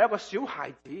呢種係一個小孩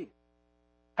子，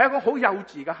係一個好幼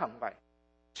稚嘅行為。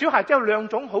小孩子有兩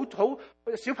種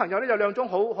小朋友咧有兩種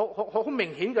好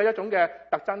明顯嘅一種嘅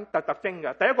特徵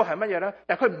嘅。第一個係乜嘢咧？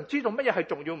就係佢唔知道乜嘢係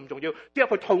重要唔重要，只係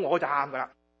佢肚餓就喊噶啦。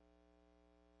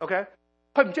OK，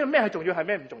 佢唔知道咩係重要係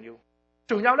咩唔重要。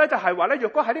仲有咧就係話咧，若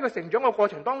果喺呢個成長嘅過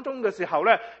程當中嘅時候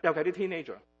咧，尤其啲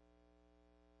teenager，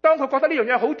 當佢覺得呢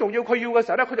樣嘢好重要，佢要嘅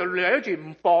時候咧，佢就掠住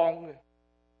唔放嘅。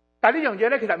但係呢樣嘢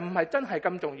咧，其實唔係真係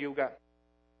咁重要嘅。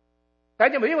但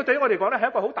係因為呢個對於我哋講咧係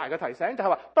一個好大嘅提醒，就係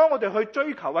話當我哋去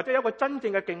追求或者有一個真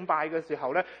正嘅敬拜嘅時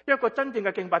候咧，一個真正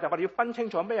嘅敬拜就係我哋要分清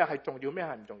楚咩係重要，咩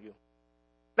係唔重要。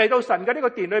嚟到神嘅呢個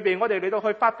殿裏邊，我哋嚟到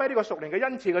去發揮呢個屬靈嘅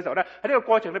恩賜嘅時候咧，喺呢個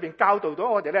過程裏邊教導到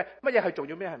我哋咧乜嘢係重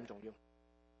要，咩係唔重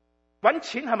要。搵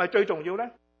錢係咪最重要咧？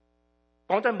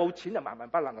講真，冇錢就萬萬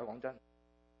不能嘅，講真。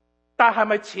但係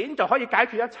咪錢就可以解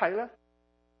決一切咧？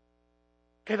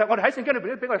其實我哋喺聖經裏邊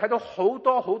都俾我哋睇到好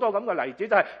多好多咁嘅例子，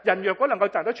就係人若果能夠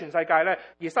賺到全世界咧，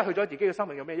而失去咗自己嘅生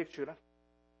命，有咩益處咧？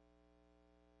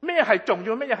咩係重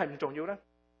要，咩嘢係唔重要咧？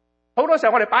好多時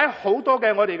候我哋擺好多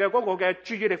嘅我哋嘅嗰個嘅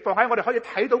注意力放喺我哋可以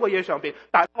睇到嘅嘢上邊，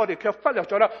但係我哋卻忽略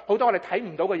咗咧好多我哋睇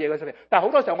唔到嘅嘢嘅上邊。但係好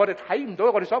多時候我哋睇唔到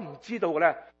我哋所唔知道嘅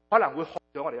咧，可能會害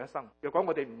咗我哋一生。若果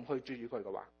我哋唔去注意佢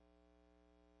嘅話，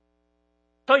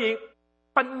所以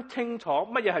分清楚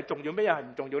乜嘢係重要，乜嘢係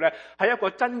唔重要咧，喺一個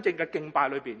真正嘅敬拜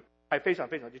裏邊係非常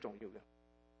非常之重要嘅。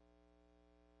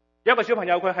有一個小朋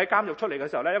友佢喺監獄出嚟嘅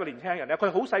時候咧，一個年輕人咧，佢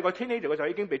好細個 teenager 嘅時候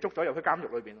已經被捉咗入去監獄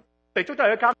裏邊。被捉咗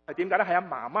入去監獄係點解咧？係阿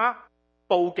媽媽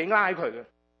報警拉佢嘅。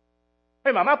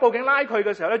佢媽媽報警拉佢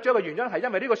嘅時候咧，主要嘅原因係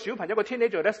因為呢個小朋友個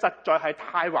teenager 咧實在係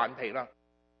太頑皮啦，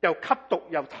又吸毒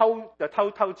又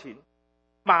偷錢。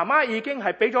媽媽已經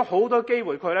係俾咗好多機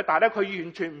會佢咧，但係咧佢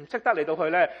完全唔識得嚟到去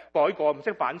咧改過，唔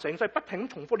識反省，所以不停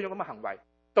重複呢種咁嘅行為。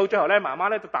到最後咧，媽媽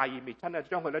咧就大義滅親咧，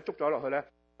將佢咧捉咗落去咧。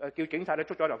叫警察咧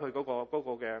捉咗入去嗰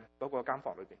個監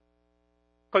房裏邊。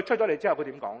佢出咗嚟之後，佢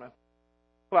點講咧？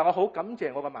佢話：我好感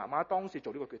謝我嘅媽媽當時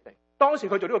做呢個決定。當時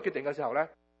佢做呢個決定嘅時候咧，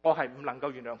我係唔能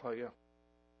夠原諒佢嘅。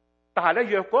但係咧，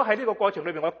若果喺呢個過程裏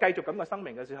邊，我繼續咁嘅生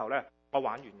命嘅時候咧，我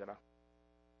玩完㗎啦。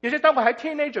而且當佢喺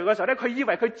teenager 嘅時候咧，佢以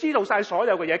為佢知道晒所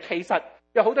有嘅嘢，其實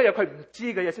有好多嘢佢唔知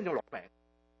嘅嘢先至落命。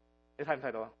你睇唔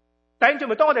睇到啊？弟兄姊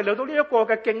妹，當我哋嚟到呢一個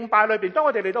嘅敬拜裏邊，當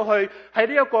我哋嚟到去喺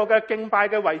呢一個嘅敬拜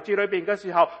嘅位置裏邊嘅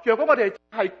時候，若果我哋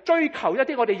係追求一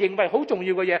啲我哋認為好重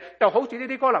要嘅嘢，就好似呢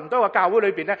啲哥林多嘅教會裏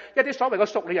邊咧，一啲所謂嘅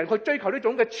屬靈人，佢追求呢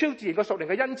種嘅超自然嘅屬靈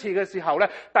嘅恩賜嘅時候咧，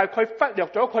但係佢忽略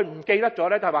咗，佢唔記得咗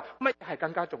咧，就係話乜係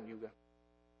更加重要嘅。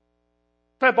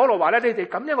所以保羅話咧，你哋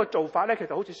咁樣嘅做法咧，其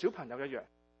實好似小朋友一樣。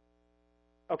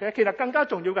OK， 其實更加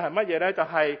重要嘅係乜嘢咧？就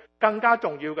係更加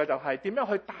重要嘅就係點樣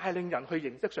去帶領人去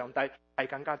認識上帝係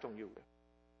更加重要嘅。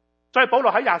所以保羅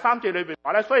喺23節裏邊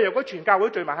話咧，所以如果全教會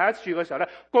聚埋喺一處嘅時候咧，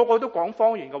個個都講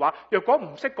方言嘅話，若果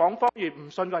唔識講方言、唔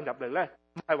信嘅人入嚟咧，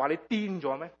唔係話你癲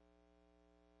咗咩？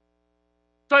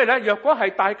所以咧，若果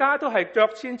係大家都係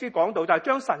腳先知講道，就係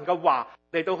將神嘅話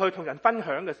嚟到去同人分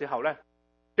享嘅時候咧，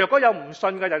若果有唔信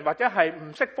嘅人或者係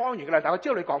唔識方言嘅人，但係佢知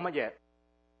道你講乜嘢，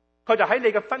佢就喺你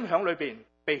嘅分享裏邊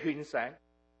被勸醒、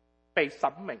被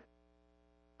審明，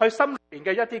佢心裏邊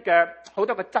嘅一啲嘅好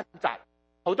多嘅掙扎、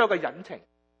好多嘅隱情，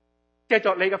借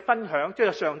助你嘅分享，即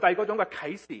係上帝嗰種嘅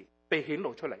啟示被顯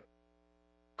露出嚟，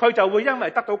佢就會因為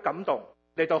得到感動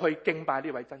嚟到去敬拜呢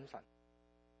位真神。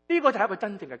呢個就係一個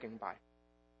真正嘅敬拜。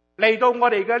嚟到我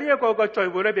哋嘅呢一個嘅聚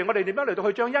會裏邊，我哋點樣嚟到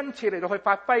去將恩賜嚟到去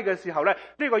發揮嘅時候咧？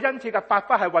呢個恩賜嘅發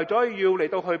揮係為咗要嚟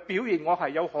到去表現我係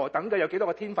有何等嘅有幾多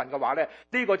個天分嘅話咧？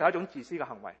呢個就係一種自私嘅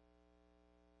行為。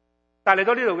但係嚟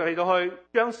到呢度嚟到去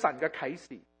將神嘅啟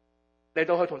示嚟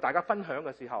到去同大家分享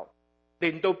嘅時候，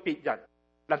令到別人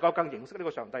能夠更認識呢個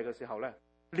上帝嘅時候咧，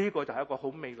呢個就係一個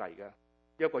好美麗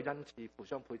嘅一個恩賜互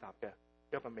相配搭嘅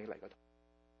一個美麗嘅。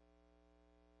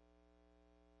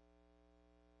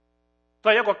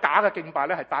所以一個假嘅敬拜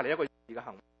咧，係帶嚟一個異嘅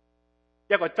行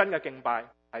為；一個真嘅敬拜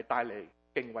係帶嚟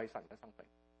敬畏神嘅生命。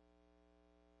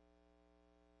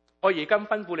我而今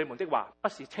吩咐你們的話，不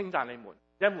是稱讚你們，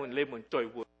因為你們聚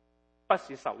會不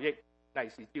是受益，乃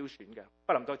是挑選嘅。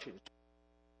哥林多前書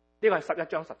呢個係11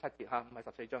章17節吓，唔係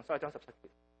14章，11章17節。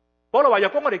保羅話：若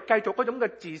果我哋繼續嗰種嘅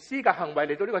自私嘅行為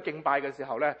嚟到呢個敬拜嘅時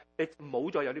候咧，你唔好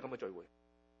再有啲咁嘅聚會，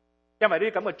因為呢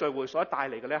啲咁嘅聚會所帶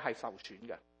嚟嘅咧係受損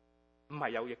嘅，唔係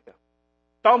有益嘅。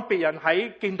當別人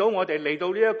喺見到我哋嚟到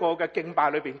呢一個嘅敬拜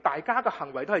裏邊，大家嘅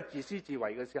行為都係自私自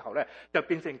為嘅時候咧，就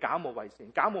變成假冒為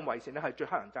善。假冒為善咧係最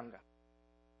乞人憎嘅。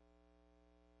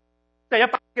即係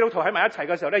一班基督徒喺埋一齊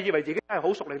嘅時候咧，以為自己係好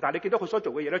屬靈，但係你見到佢所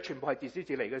做嘅嘢咧，全部係自私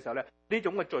自利嘅時候咧，呢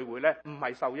種嘅聚會咧唔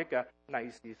係受益嘅，乃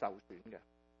是受損嘅。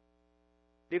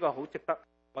呢個好值得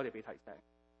我哋被提醒。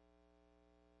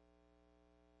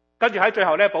跟住喺最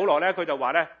後咧，保羅咧佢就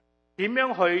話咧，點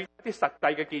樣去一啲實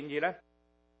際嘅建議咧？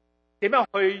點樣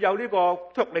去有呢個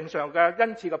屬靈上嘅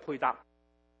恩賜嘅配搭，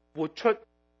活出呢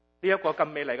一個咁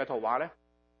美麗嘅圖畫咧？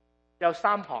有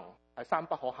3行係3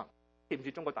不可行，似唔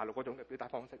似中國大陸嗰種嘅表達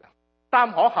方式啊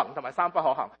？3可行同埋3不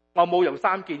可行，我冇用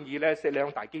3建議咧，寫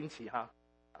2大堅持吓。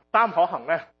3可行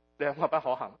咧，2個不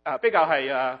可行。比較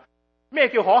係咩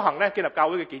叫可行咧？建立教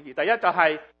會嘅建議，第一就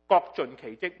係各盡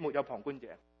其職，沒有旁觀者。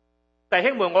弟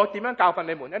兄們，我點樣教訓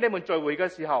你們咧？你們聚會嘅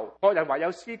時候，各人或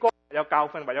有詩歌，或有教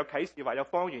訓，或有啟示，或有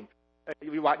方言。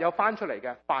或有翻出嚟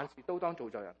嘅，凡事都當造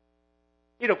就人。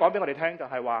呢度講俾我哋聽就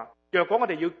係話，若果我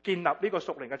哋要建立呢個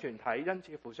屬靈嘅團體，因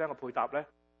此互相嘅配搭咧，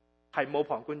係冇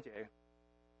旁觀者嘅。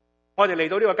我哋嚟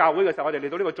到呢個教會嘅時候，我哋嚟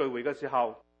到呢個聚會嘅時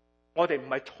候，我哋唔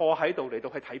係坐喺度嚟到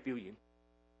去睇表演，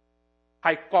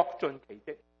係各盡其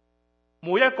職。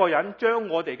每一個人將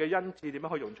我哋嘅恩賜點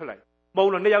樣去用出嚟，無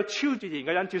論你有超自然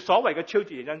嘅恩賜，所謂嘅超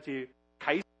自然恩賜，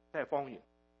啟示即係方言。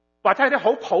或者係啲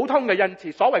好普通嘅恩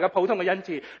賜，所謂嘅普通嘅恩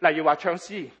賜，例如話唱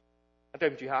詩，對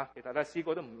唔住嚇，其實咧詩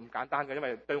歌都唔簡單嘅，因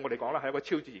為對我嚟講咧係一個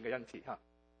超自然嘅恩賜嚇。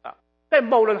即係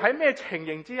無論喺咩情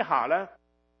形之下咧，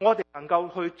我哋能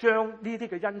夠去將呢啲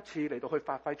嘅恩賜嚟到去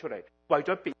發揮出嚟，為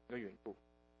咗別人嘅緣故，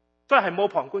所以係冇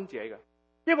旁觀者嘅。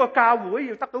一個教會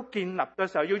要得到建立嘅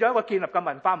時候，要有一個建立嘅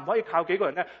文化，唔可以靠幾個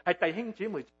人咧，係弟兄姊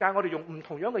妹之間，我哋用唔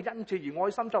同樣嘅恩賜而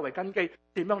愛心作為根基，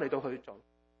點樣嚟到去做，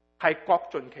係各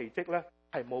盡其職咧，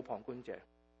係冇旁觀者。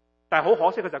但係好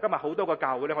可惜嘅就係今日好多個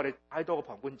教會咧，我哋太多個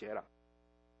旁觀者啦。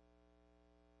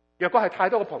若果係太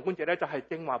多個旁觀者咧，就係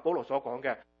正話保羅所講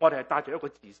嘅，我哋係帶住一個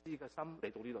自私嘅心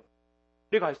嚟到呢度，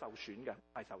呢個係受損嘅，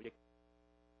係受益。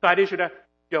但係呢處咧，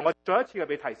讓我再一次嘅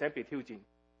被提醒、被挑戰，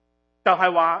就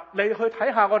係話你去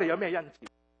睇下我哋有咩恩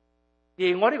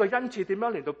賜，而我呢個恩賜點樣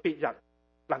令到別人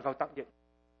能夠得益，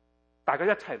大家一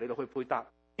齊嚟到去配搭，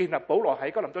建立保羅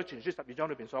喺哥林多前書12章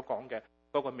裏邊所講嘅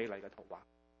嗰個美麗嘅圖畫。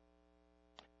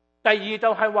第二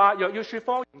就係話，若要說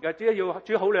方言嘅，只係要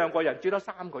最好2個人，最多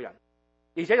3個人。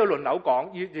而且要輪流講，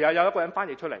而有一個人翻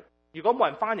譯出嚟。如果冇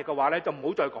人翻譯嘅話咧，就唔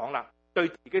好再講啦，對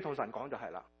自己同神講就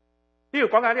係啦。呢度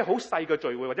講緊一啲好細嘅聚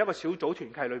會或者一個小組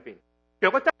團契裏邊，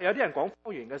若果真係有啲人講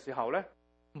方言嘅時候咧，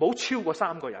唔好超過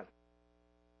3個人。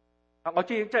我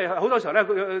知即係好多時候咧，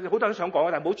佢好多人想講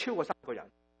嘅，但係唔好超過3個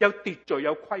人，有秩序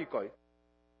有規矩。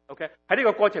OK， 喺呢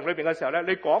個過程裏邊嘅時候咧，你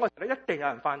講嘅時候咧，一定有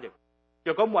人翻譯。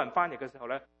若果冇人翻譯嘅時候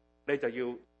咧，你就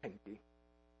要停止。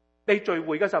你聚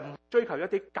會嘅時候唔追求一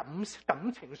啲感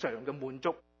情上嘅滿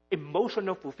足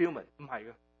 ，emotional fulfillment 唔係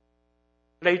嘅。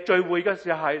你聚會嘅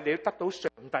時候係你要得到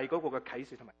上帝嗰個嘅啟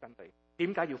示同埋真理。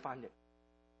點解要翻譯？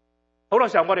好多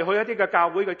時候我哋去一啲嘅教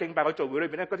會嘅敬拜嘅聚會裏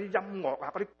邊咧，嗰啲音樂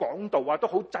啊、嗰啲講道啊，都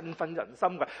好振奮人心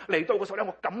嘅。嚟到嘅時候咧，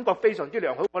我感覺非常之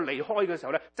良好。我離開嘅時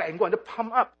候咧，成個人都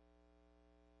pump up。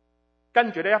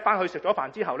跟住咧，一翻去食咗飯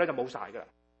之後咧，就冇晒㗎啦。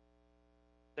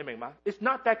你明嗎？ It's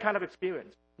not that kind of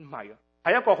experience， 唔係嘅。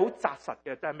係一個好紮實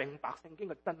嘅，就係明白聖經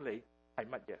嘅真理係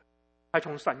乜嘢，係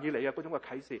從神而嚟嘅嗰種嘅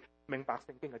啟示，明白聖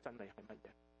經嘅真理係乜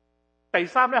嘢。第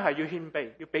三咧係要謙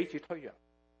卑，要彼此推讓。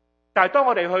但係當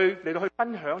我哋嚟到去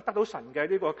分享，得到神嘅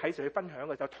呢個啟示去分享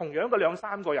嘅時候，同樣嘅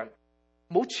2-3個人，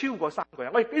唔好超過3個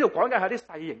人。我哋呢度講嘅係啲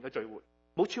細型嘅聚會，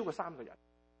唔好超過3個人。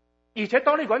而且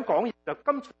當呢個人講嘢就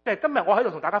今日我喺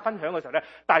度同大家分享嘅時候咧，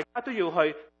大家都要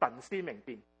去慎思明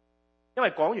辨，因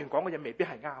為講完講嘅嘢未必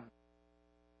係啱。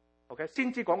OK，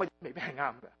 先知講嘅未必係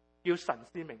啱嘅，要慎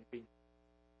思明辨。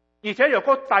而且若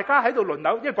果大家喺度輪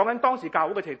流，因為講緊當時教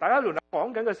會嘅情，大家輪流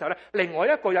講緊嘅時候咧，另外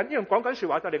一個人一樣講緊說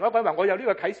話，就另外一個人話我有呢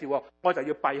個啟示，我就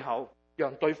要閉口，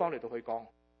讓對方嚟到去講，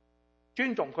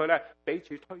尊重佢咧，彼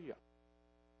此推讓。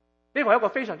呢個係一個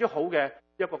非常之好嘅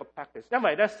一個 practice， 因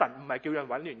為咧神唔係叫人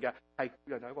混亂嘅，係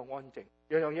叫人有一個安靜，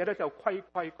樣樣嘢咧就規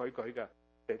規矩矩嘅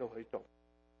嚟到去做。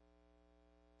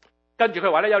跟住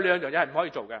佢話咧，有2樣嘢係唔可以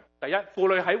做嘅。第一，婦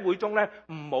女喺會中咧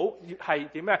唔好係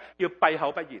點咧，要閉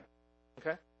口不言。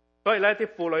OK， 所以咧啲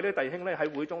婦女啲弟兄咧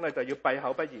喺會中咧就要閉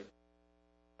口不言。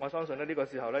我相信咧呢個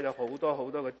時候咧有好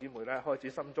多嘅姊妹咧開始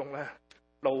心中咧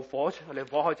怒火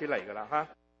開始嚟噶啦吓。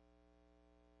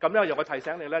咁咧由我提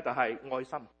醒你咧就係愛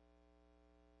心。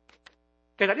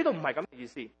其實呢度唔係咁嘅意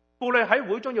思，婦女喺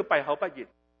會中要閉口不言。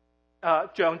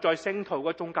像在聖徒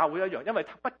嘅眾教會一樣，因為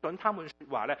不准他們說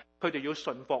話咧，佢哋要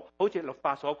順服，好似律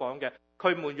法所講嘅。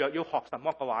佢們若要學什麼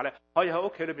嘅話咧，可以喺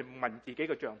屋企裏邊問自己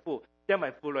嘅丈夫，因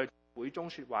為婦女會中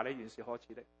說話呢原是可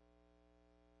恥的。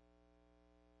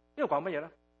呢度講乜嘢咧？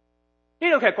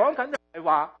呢度其實講緊就係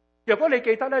話，若果你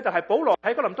記得咧，就係保羅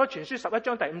喺哥林多前書11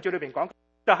章第5節裏邊講，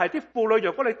就係啲婦女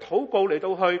若果你禱告嚟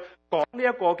到去講呢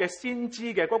一個嘅先知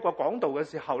嘅嗰個講道嘅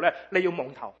時候咧，你要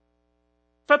蒙頭。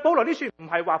所以保羅呢處唔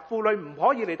係話婦女唔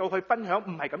可以嚟到去分享，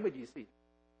唔係咁嘅意思。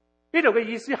呢度嘅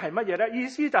意思係乜嘢咧？意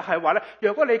思就係話咧，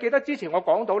若果你記得之前我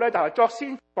講到咧，就係作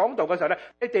先講道嘅時候咧，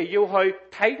你哋要去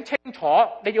睇清楚，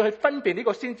你要去分辨呢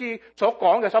個先知所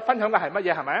講嘅、所分享嘅係乜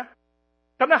嘢，係咪啊？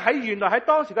咁咧原來喺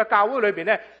當時嘅教會裏邊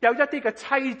咧，有一啲嘅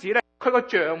妻子咧，佢個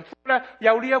丈夫咧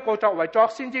有呢一個作為作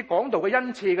先知講道嘅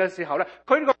恩賜嘅時候咧，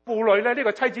佢呢個婦女咧，呢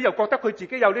個妻子又覺得佢自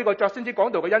己有呢個作先知講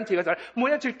道嘅恩賜嘅時候，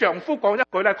每一次丈夫講一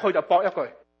句咧，佢就駁一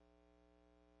句，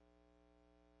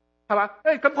係嘛？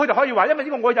咁佢就可以話，因為呢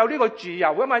個我有呢個自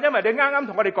由噶嘛，因為你啱啱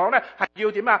同我哋講咧係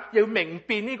要點啊？要明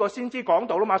辨呢個先知講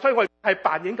道啦嘛，所以我係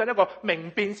扮演緊一個明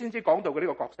辨先知講道嘅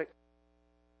呢個角色。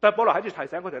但係保羅喺度提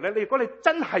醒佢哋咧，如果你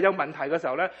真係有問題嘅時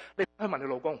候咧，你去問你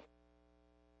老公。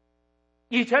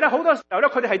而且咧好多時候咧，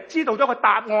佢哋係知道咗個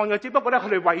答案嘅，只不過咧佢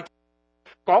哋為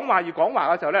講話而講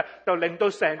話嘅時候咧，就令到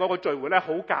成個聚會咧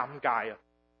好尷尬啊！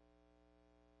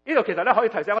呢度其實咧可以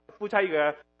提醒我哋夫妻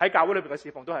嘅喺教會裏邊嘅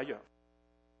侍奉都係一樣。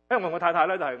因為我太太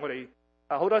咧就係我哋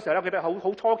好多時候咧，記得好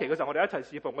初期嘅時候，我哋一齊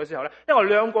侍奉嘅時候咧，因為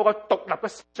2個嘅獨立嘅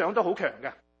思想都好強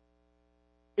嘅。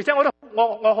而且我好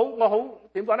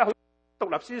點講咧？好獨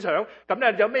立思想，咁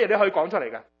咧有咩嘢你可以講出嚟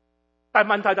嘅？但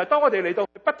係問題就係當我哋嚟到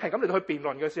不停咁嚟到去辯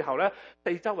論嘅時候咧，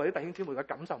四周圍啲弟兄姊妹嘅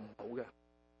感受唔到嘅。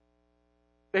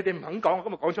你哋唔肯講，我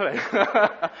今日講出嚟，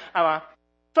係嘛？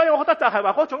所以我覺得就係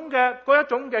話嗰一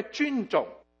種嘅尊重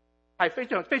係非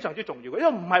常非常之重要嘅，因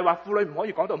為唔係話婦女唔可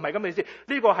以講道，唔係咁嘅意思。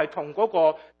呢個係同嗰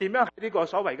個點樣喺呢個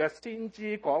所謂嘅先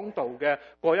知講道嘅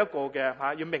嗰一個嘅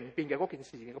要明辨嘅嗰件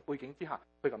事情嘅背景之下，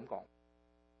佢咁講。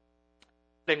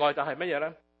另外就係乜嘢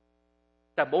咧？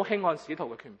就唔好輕看使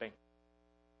徒嘅權柄。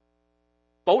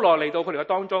保羅嚟到佢哋嘅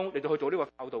當中，嚟到去做呢個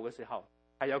教導嘅時候，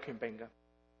係有權柄嘅。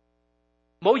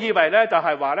唔好以為咧就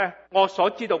係話咧，我所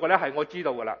知道嘅咧係我知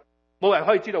道嘅啦，冇人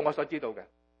可以知道我所知道嘅，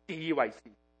自以為是。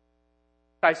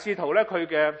但係使徒咧，佢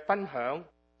嘅分享，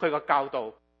佢嘅教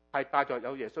導係帶着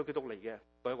有耶穌基督嚟嘅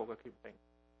嗰一個嘅權柄。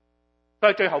所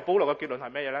以最後保羅嘅結論係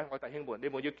咩嘢咧？我弟兄們，你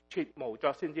們要切無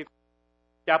作先知，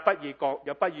也不要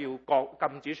各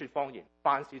禁止說謊言，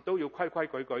凡事都要規規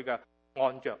矩矩嘅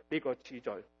按着呢個次序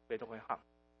嚟到去行。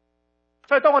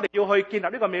所以當我哋要去建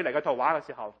立呢個美麗嘅圖畫嘅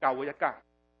時候，教會一家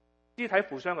肢體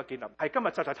互相嘅建立係今日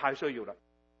實在太需要啦，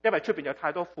因為出邊有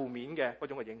太多負面嘅嗰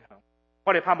種嘅影響。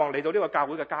我哋盼望嚟到呢個教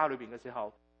會嘅家裏邊嘅時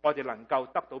候，我哋能夠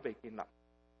得到被建立。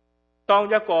當一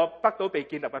個得到被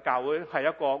建立嘅教會，係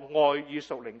一個愛與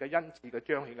屬靈嘅恩賜嘅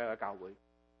彰顯嘅教會，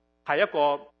係一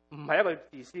個唔係一個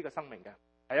自私嘅生命嘅，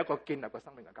係一個建立嘅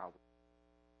生命嘅教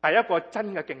會，係一個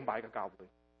真嘅敬拜嘅教會，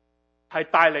係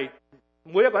帶嚟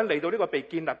每一個人嚟到呢個被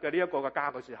建立嘅呢一個嘅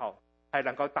家嘅時候，係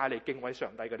能夠帶嚟敬畏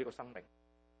上帝嘅呢個生命。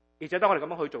而且當我哋咁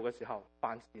樣去做嘅時候，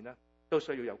凡事呢都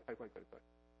需要有規規矩矩。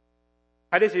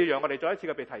喺呢次讓我哋再一次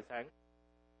嘅被提醒，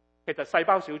其實細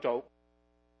胞小組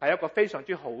係一個非常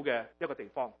之好嘅一個地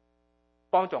方，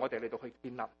幫助我哋嚟到去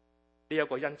建立呢一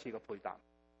個恩賜嘅配搭，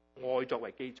愛作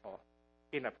為基礎，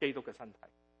建立基督嘅身體。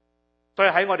所以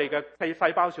喺我哋嘅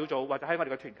細胞小組或者喺我哋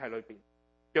嘅團契裏邊，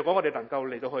若果我哋能夠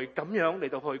嚟到去咁樣嚟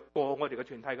到去過我哋嘅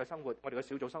團契嘅生活，我哋嘅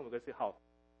小組生活嘅時候，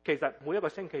其實每一個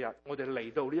星期日我哋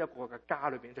嚟到呢一個嘅家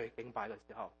裏邊去敬拜嘅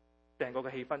時候，成個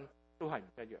嘅氣氛都係唔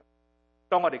一樣。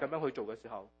當我哋咁樣去做嘅時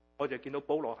候，我哋見到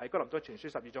保羅喺哥林多前書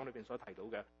12章裏邊所提到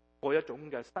嘅嗰一種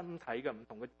嘅身體嘅唔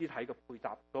同嘅肢體嘅配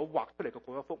搭所畫出嚟嘅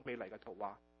嗰一幅美麗嘅圖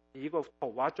畫，而呢個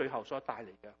圖畫最後所帶嚟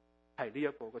嘅係呢一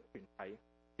個嘅團體，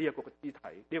呢一個嘅肢體，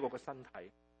呢一個嘅身體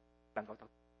能夠得，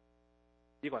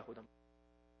呢個係好得。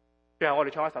最後我哋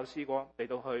唱一首詩歌嚟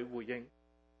到去回應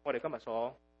我哋今日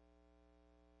所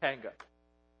聽嘅。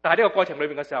但係呢個過程裏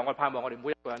邊嘅時候，我盼望我哋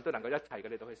每一個人都能夠一齊嘅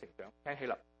嚟到去成長。聽起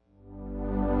啦。